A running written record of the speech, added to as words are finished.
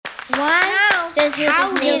Why does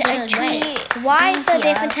this need a tree? Why is there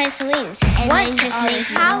different types of leaves? What technique?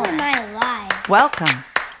 How am I alive? Welcome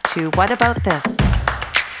to What About This?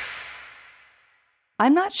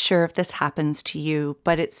 I'm not sure if this happens to you,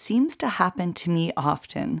 but it seems to happen to me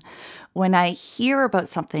often when I hear about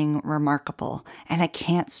something remarkable and I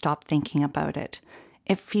can't stop thinking about it.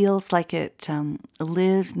 It feels like it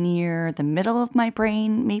lives near the middle of my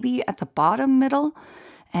brain, maybe at the bottom middle,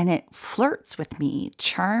 and it flirts with me,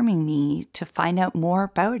 charming me to find out more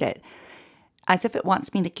about it, as if it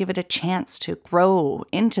wants me to give it a chance to grow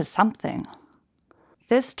into something.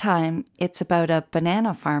 This time, it's about a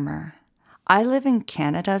banana farmer. I live in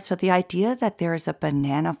Canada, so the idea that there is a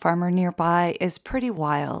banana farmer nearby is pretty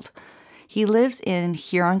wild. He lives in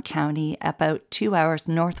Huron County, about 2 hours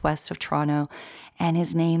northwest of Toronto, and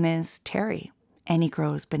his name is Terry, and he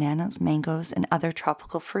grows bananas, mangoes, and other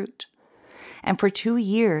tropical fruit. And for 2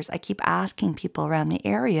 years, I keep asking people around the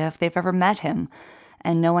area if they've ever met him,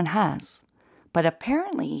 and no one has. But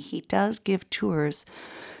apparently, he does give tours.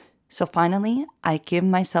 So finally, I give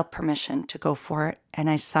myself permission to go for it, and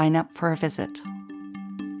I sign up for a visit.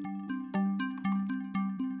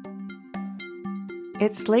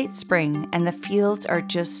 It's late spring, and the fields are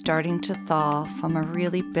just starting to thaw from a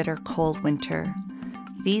really bitter cold winter.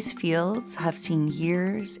 These fields have seen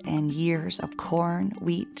years and years of corn,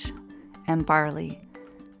 wheat, and barley.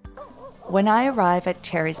 When I arrive at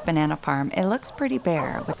Terry's banana farm, it looks pretty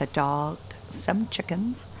bare, with a dog, some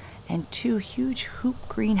chickens, and 2 huge hoop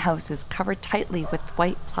greenhouses covered tightly with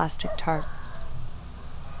white plastic tarp.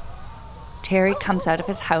 Terry comes out of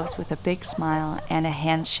his house with a big smile and a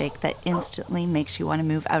handshake that instantly makes you want to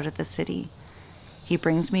move out of the city. He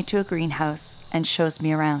brings me to a greenhouse and shows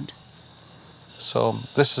me around. So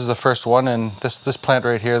this is the first one, and this plant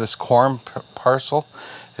right here, this corn parcel,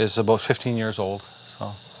 is about 15 years old.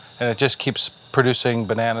 And it just keeps producing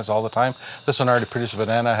bananas all the time. This one already produced a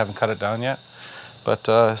banana. I haven't cut it down yet.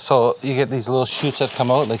 But so you get these little shoots that come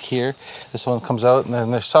out, like here. This one comes out, and then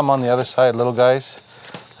there's some on the other side, little guys.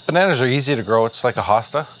 Bananas are easy to grow. It's like a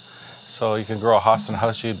hosta. So you can grow a hosta in a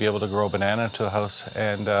house. You'd be able to grow a banana into a house,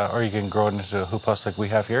 and or you can grow it into a hoop house like we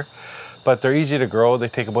have here. But they're easy to grow. They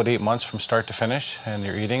take about 8 months from start to finish, and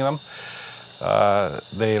you're eating them.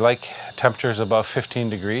 They like temperatures above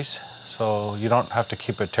 15 degrees, so you don't have to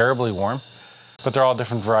keep it terribly warm. But they're all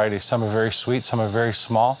different varieties. Some are very sweet, some are very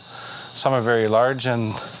small, some are very large,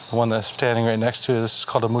 and the one that's standing right next to this is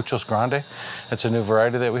called a Muchos Grande. It's a new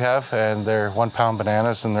variety that we have, and they're 1 pound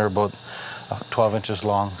bananas, and they're about 12 inches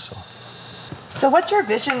long. So what's your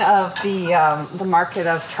vision of the market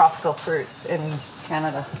of tropical fruits in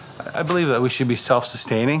Canada? I believe that we should be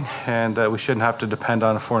self-sustaining, and we shouldn't have to depend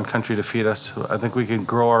on a foreign country to feed us. I think we can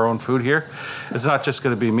grow our own food here. It's not just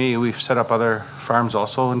going to be me. We've set up other farms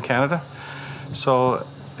also in Canada. So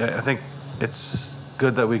I think it's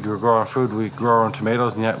good that we grow our food. We grow our own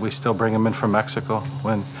tomatoes, and yet we still bring them in from Mexico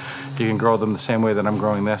when you can grow them the same way that I'm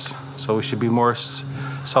growing this. So we should be more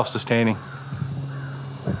self-sustaining.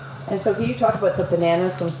 And so can you talk about the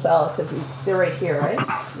bananas themselves? They're right here, right?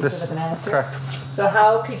 This, the bananas here? correct. So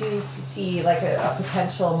how could you see like a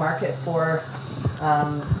potential market for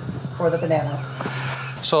the bananas?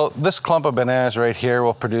 So this clump of bananas right here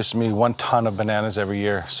will produce me 1 ton of bananas every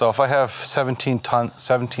year. So if I have 17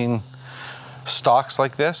 stalks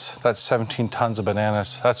like this, that's 17 tons of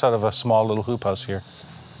bananas. That's out of a small little hoop house here.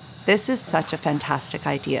 This is such a fantastic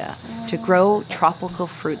idea, to grow tropical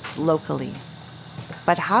fruits locally.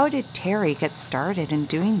 But how did Terry get started in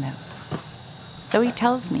doing this? So he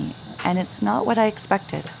tells me, and it's not what I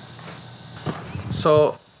expected.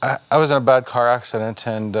 So I was in a bad car accident,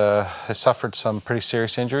 and I suffered some pretty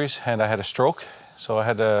serious injuries, and I had a stroke. So I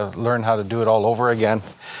had to learn how to do it all over again.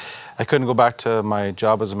 I couldn't go back to my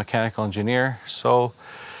job as a mechanical engineer, so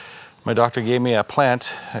my doctor gave me a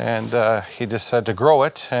plant, and he just said to grow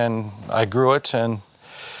it, and I grew it, and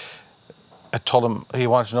I told him, he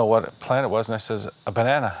wanted to know what plant it was, and I says, a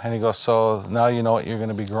banana. And he goes, so now you know what you're going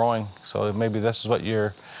to be growing. So maybe this is what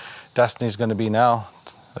your destiny is going to be now.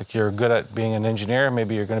 Like you're good at being an engineer,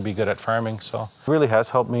 maybe you're going to be good at farming. So it really has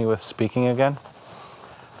helped me with speaking again.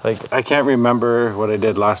 Like I can't remember what I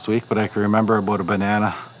did last week, but I can remember about a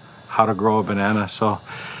banana, how to grow a banana. So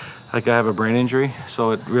like I have a brain injury,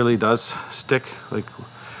 so it really does stick.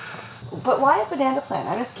 But why a banana plant?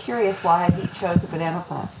 I'm just curious why he chose a banana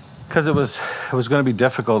plant. Because it was going to be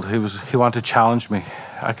difficult. He wanted to challenge me.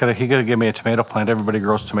 He could have given me a tomato plant. Everybody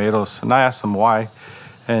grows tomatoes, and I asked him why,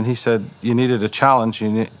 and he said you needed a challenge.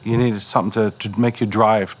 You needed something to make you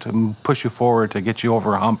drive, to push you forward, to get you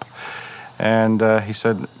over a hump. And he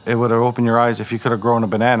said it would have opened your eyes. If you could have grown a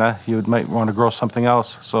banana, you might want to grow something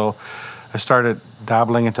else. So I started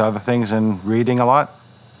dabbling into other things and reading a lot,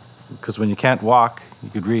 because when you can't walk, you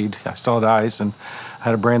could read. I still had eyes and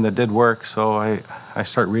had a brain that did work, so I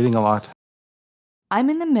started reading a lot. I'm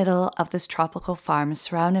in the middle of this tropical farm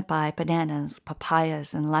surrounded by bananas,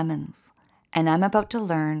 papayas, and lemons, and I'm about to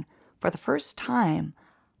learn, for the first time,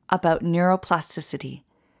 about neuroplasticity.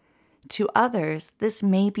 To others, this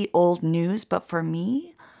may be old news, but for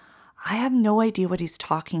me, I have no idea what he's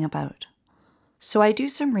talking about. So I do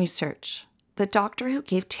some research. The doctor who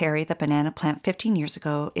gave Terry the banana plant 15 years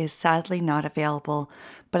ago is sadly not available,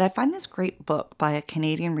 but I find this great book by a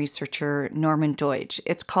Canadian researcher, Norman Deutsch.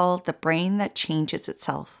 It's called The Brain That Changes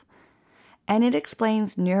Itself. And it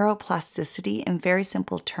explains neuroplasticity in very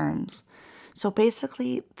simple terms. So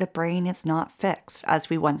basically, the brain is not fixed, as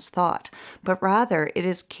we once thought, but rather it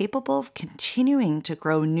is capable of continuing to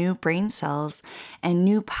grow new brain cells and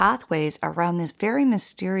new pathways around this very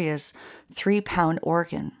mysterious 3-pound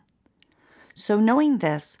organ. So knowing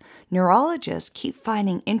this, neurologists keep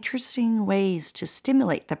finding interesting ways to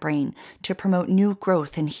stimulate the brain to promote new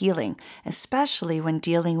growth and healing, especially when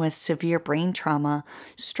dealing with severe brain trauma,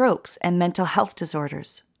 strokes, and mental health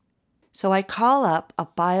disorders. So I call up a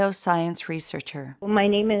bioscience researcher. Well, my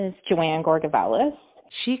name is Joanne Gorgavalis.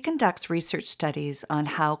 She conducts research studies on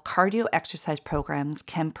how cardio exercise programs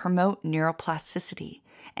can promote neuroplasticity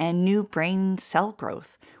and new brain cell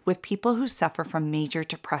growth with people who suffer from major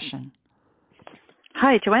depression.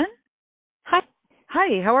 Hi, Joanne. Hi.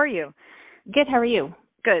 Hi, how are you? Good, how are you?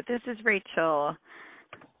 Good. This is Rachel.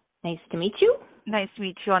 Nice to meet you. Nice to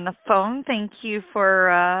meet you on the phone. Thank you for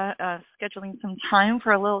scheduling some time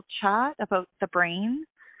for a little chat about the brain.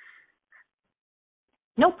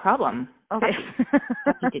 No problem. Okay.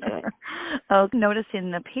 Happy to do it. I'll notice in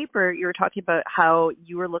the paper you were talking about how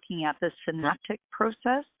you were looking at the synaptic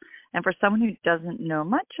process. And for someone who doesn't know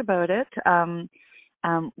much about it,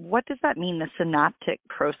 what does that mean, the synaptic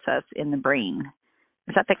process in the brain?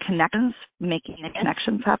 Is that the connections, making the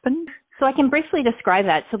connections happen? So I can briefly describe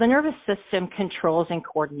that. So the nervous system controls and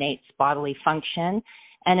coordinates bodily function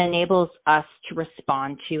and enables us to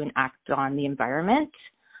respond to and act on the environment.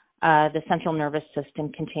 The central nervous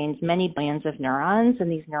system contains many billions of neurons,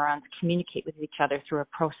 and these neurons communicate with each other through a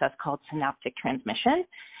process called synaptic transmission.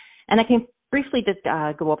 And I can briefly just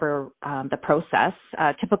go over the process.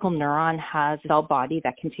 A typical neuron has a cell body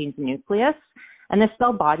that contains a nucleus, and this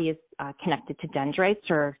cell body is connected to dendrites,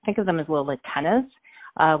 or think of them as little antennas,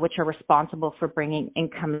 which are responsible for bringing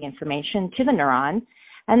incoming information to the neuron.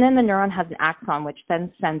 And then the neuron has an axon, which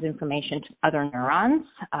then sends information to other neurons.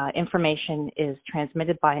 Information is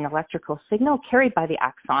transmitted by an electrical signal carried by the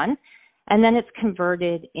axon, and then it's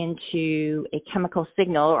converted into a chemical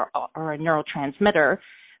signal or a neurotransmitter,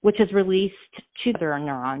 which is released to the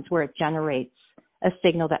neurons, where it generates a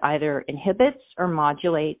signal that either inhibits or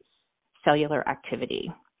modulates cellular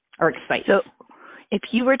activity or excites. So if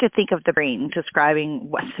you were to think of the brain, describing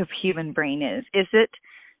what the human brain is it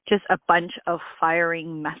just a bunch of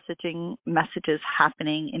firing messages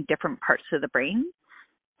happening in different parts of the brain?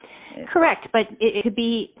 Correct, but it could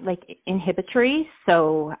be like inhibitory.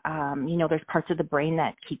 So, there's parts of the brain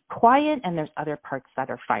that keep quiet, and there's other parts that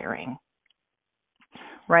are firing.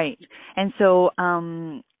 Right. And so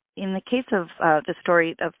in the case of the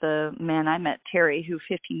story of the man I met, Terry, who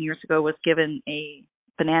 15 years ago was given a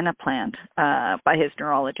banana plant by his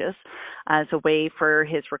neurologist as a way for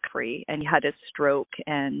his recovery, and he had a stroke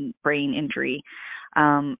and brain injury.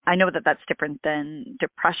 I know that that's different than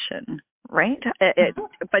depression, right?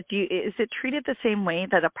 But is it treated the same way,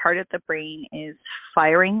 that a part of the brain is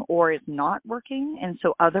firing or is not working, and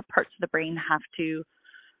so other parts of the brain have to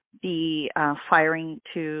be firing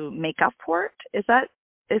to make up for it? Is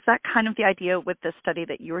that kind of the idea with the study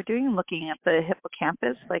that you were doing, looking at the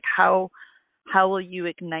hippocampus? Like how will you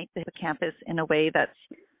ignite the hippocampus in a way that's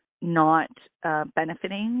not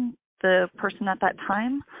benefiting the person at that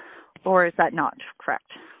time, or is that not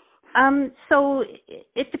correct? So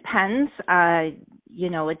it depends.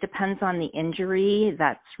 It depends on the injury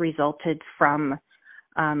that's resulted from,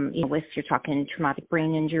 if you're talking traumatic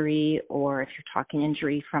brain injury or if you're talking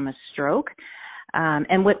injury from a stroke,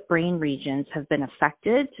 and what brain regions have been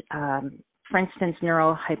affected. For instance,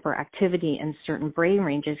 neural hyperactivity in certain brain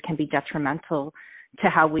ranges can be detrimental to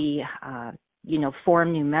how we,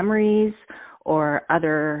 form new memories or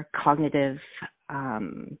other cognitive,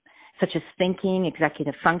 such as thinking,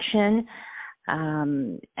 executive function.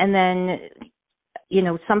 And then,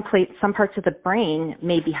 some parts of the brain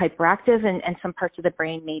may be hyperactive and some parts of the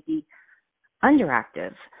brain may be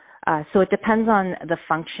underactive. So it depends on the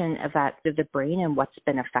function of the brain and what's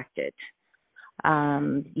been affected.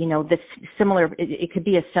 This similar, it could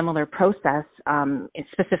be a similar process,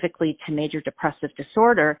 specifically to major depressive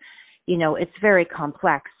disorder. It's very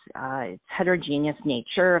complex. It's heterogeneous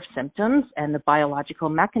nature of symptoms, and the biological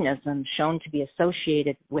mechanisms shown to be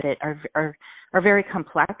associated with it are very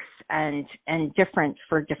complex and different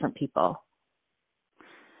for different people.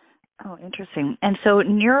 Oh, interesting. And so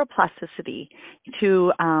neuroplasticity,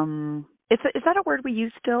 is that a word we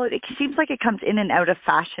use still? It seems like it comes in and out of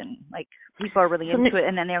fashion. Like people are really into it,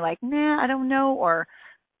 and then they're like, nah, I don't know, or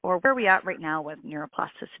where are we at right now with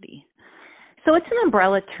neuroplasticity? So it's an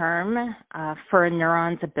umbrella term for a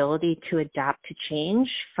neuron's ability to adapt to change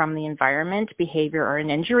from the environment, behavior, or an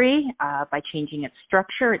injury by changing its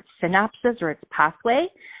structure, its synapses, or its pathway.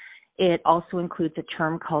 It also includes a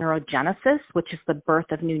term called neurogenesis, which is the birth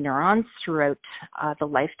of new neurons throughout the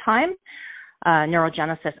lifetime.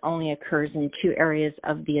 Neurogenesis only occurs in two areas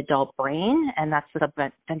of the adult brain, and that's the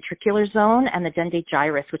ventricular zone and the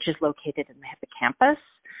dendrogyrus, which is located in the hippocampus.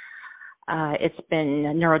 It's been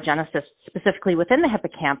neurogenesis specifically within the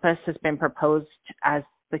hippocampus has been proposed as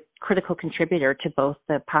the critical contributor to both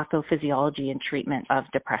the pathophysiology and treatment of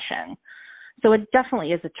depression. So it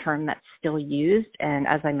definitely is a term that's still used, and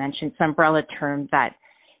as I mentioned, it's an umbrella term that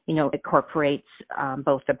incorporates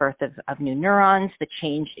both the birth of new neurons, the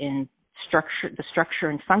change in the structure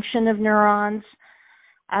and function of neurons,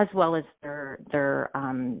 as well as their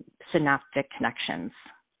synaptic connections.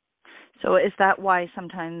 So is that why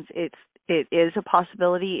sometimes it is a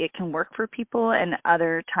possibility it can work for people, and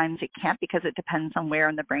other times it can't because it depends on where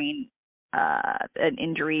in the brain an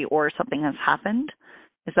injury or something has happened?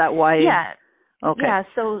 Is that why? Yeah. Okay. Yeah.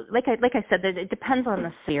 So like I said, that it depends on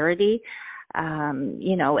the severity,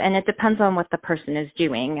 and it depends on what the person is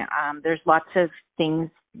doing. There's lots of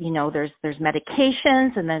things, there's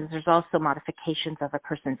medications, and then there's also modifications of a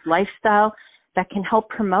person's lifestyle that can help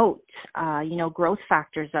promote, growth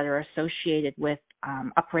factors that are associated with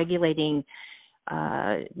upregulating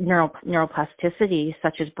neuroplasticity,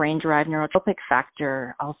 such as brain-derived neurotrophic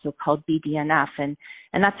factor, also called BDNF, and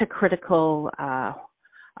that's a critical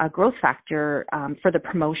growth factor for the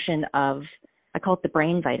promotion of, I call it the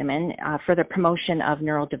brain vitamin, for the promotion of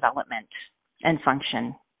neural development and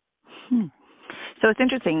function. So it's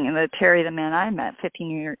interesting that Terry, the man I met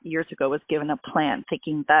 15 years ago, was given a plant,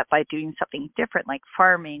 thinking that by doing something different like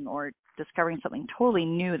farming or discovering something totally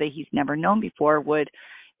new that he's never known before would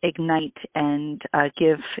ignite and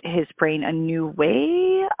give his brain a new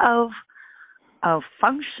way of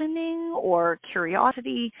functioning or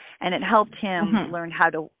curiosity, and it helped him learn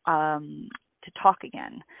how to talk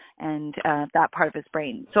again and that part of his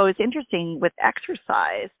brain. So it's interesting with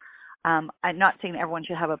exercise. I'm not saying that everyone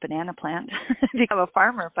should have a banana plant to become a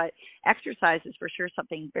farmer, but exercise is for sure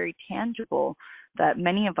something very tangible that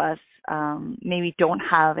many of us maybe don't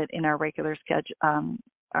have it in our regular schedule,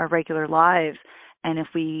 our regular lives. And if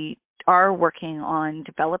we are working on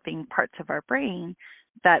developing parts of our brain,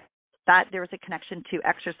 that there is a connection to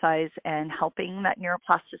exercise and helping that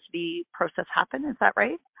neuroplasticity process happen. Is that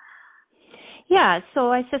right? Yeah.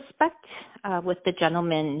 So I suspect with the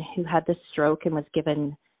gentleman who had the stroke and was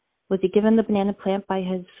he given the banana plant by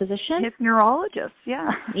his physician? His neurologist, yeah.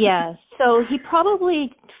 Yeah. So he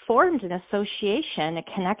probably formed an association, a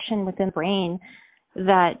connection within the brain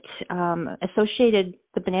that associated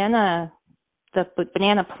the banana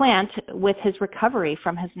plant with his recovery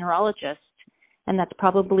from his neurologist. And that's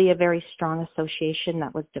probably a very strong association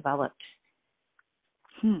that was developed.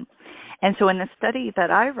 And so in the study that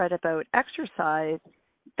I read about exercise,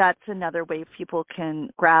 that's another way people can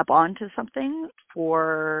grab onto something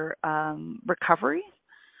for recovery.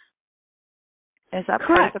 Is that correct?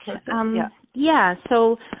 Part of the process? Yeah.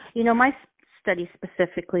 So, my study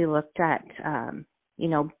specifically looked at,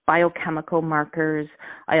 biochemical markers.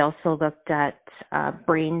 I also looked at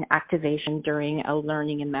brain activation during a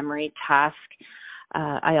learning and memory task.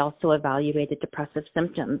 I also evaluated depressive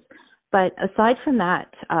symptoms. But aside from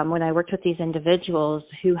that, when I worked with these individuals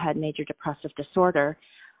who had major depressive disorder,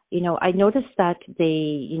 I noticed that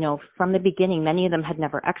they, from the beginning, many of them had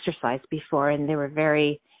never exercised before, and they were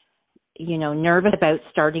very, nervous about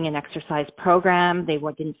starting an exercise program. They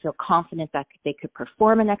didn't feel confident that they could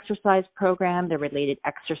perform an exercise program. They related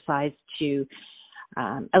exercise to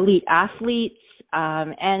elite athletes.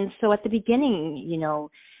 And so at the beginning,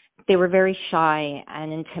 they were very shy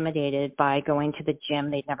and intimidated by going to the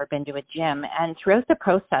gym. They'd never been to a gym. And throughout the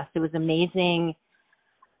process, it was amazing,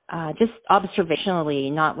 just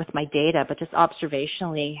observationally, not with my data, but just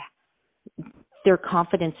observationally, their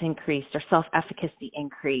confidence increased, their self-efficacy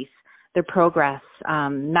increased, their progress,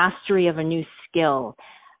 mastery of a new skill,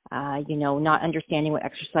 not understanding what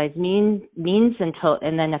exercise means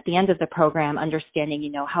and then at the end of the program,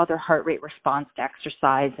 understanding, how their heart rate responds to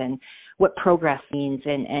exercise and what progress means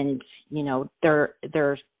and their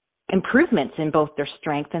improvements in both their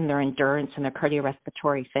strength and their endurance and their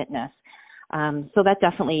cardiorespiratory fitness. So that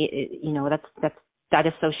definitely, that's that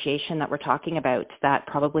association that we're talking about that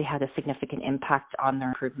probably had a significant impact on their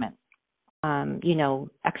improvement.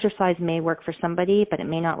 Exercise may work for somebody, but it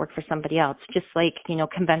may not work for somebody else. Just like,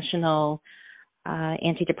 conventional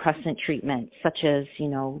antidepressant treatments, such as,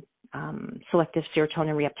 selective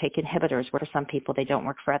serotonin reuptake inhibitors work for some people, they don't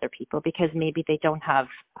work for other people because maybe they don't have,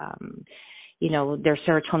 their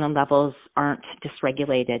serotonin levels aren't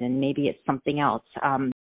dysregulated and maybe it's something else.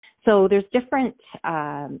 So there's different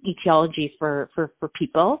etiologies for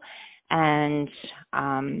people, and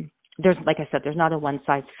there's, like I said, there's not a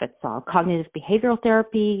one-size-fits-all. Cognitive behavioral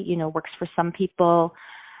therapy, works for some people,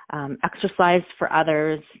 exercise for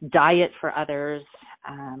others, diet for others.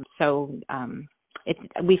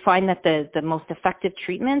 We find that the most effective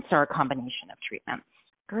treatments are a combination of treatments.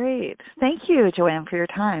 Great. Thank you, Joanne, for your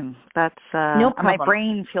time. That's no problem. My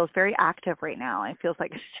brain feels very active right now. It feels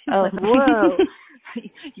like, whoa,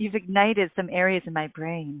 you've ignited some areas in my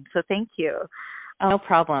brain. So thank you. No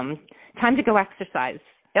problem. Time to go exercise.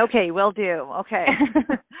 Okay, will do. Okay.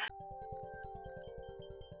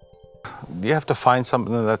 You have to find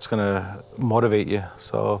something that's going to motivate you.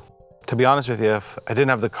 So, to be honest with you, if I didn't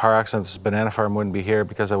have the car accident, this banana farm wouldn't be here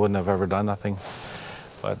because I wouldn't have ever done nothing.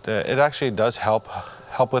 But it actually does help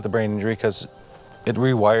with the brain injury because it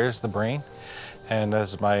rewires the brain. And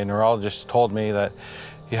as my neurologist told me, that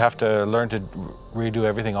you have to learn to redo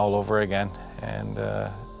everything all over again. And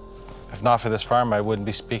if not for this farm, I wouldn't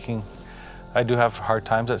be speaking. I do have hard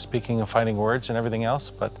times at speaking and finding words and everything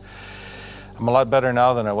else, but I'm a lot better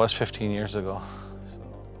now than I was 15 years ago.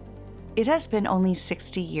 It has been only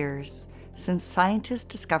 60 years since scientists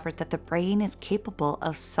discovered that the brain is capable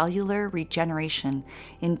of cellular regeneration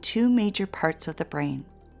in two major parts of the brain.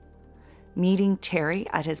 Meeting Terry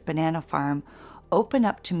at his banana farm opened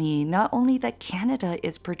up to me not only that Canada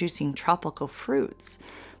is producing tropical fruits,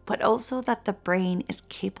 but also that the brain is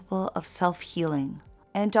capable of self-healing.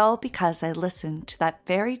 And all because I listened to that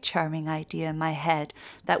very charming idea in my head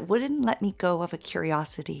that wouldn't let me go of a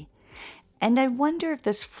curiosity. And I wonder if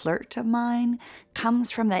this flirt of mine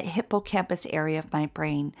comes from that hippocampus area of my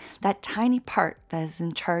brain, that tiny part that is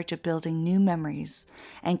in charge of building new memories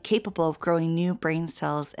and capable of growing new brain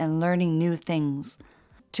cells and learning new things.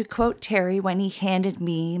 To quote Terry when he handed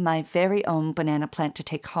me my very own banana plant to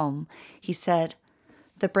take home, he said,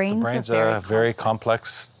 The brain's a very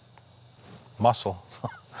complex muscle.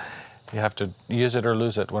 You have to use it or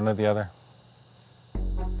lose it, one or the other.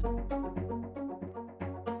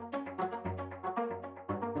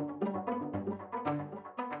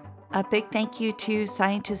 A big thank you to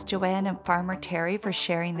scientist Joanne and farmer Terry for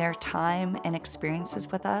sharing their time and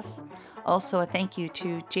experiences with us. Also a thank you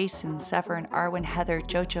to Jason, Severin, Arwen, Heather,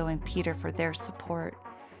 Jojo, and Peter for their support.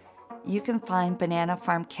 You can find Banana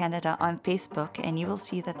Farm Canada on Facebook, and you will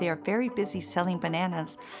see that they are very busy selling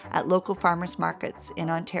bananas at local farmers markets in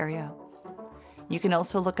Ontario. You can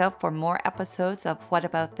also look out for more episodes of What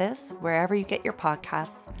About This wherever you get your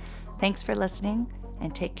podcasts. Thanks for listening,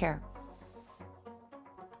 and take care.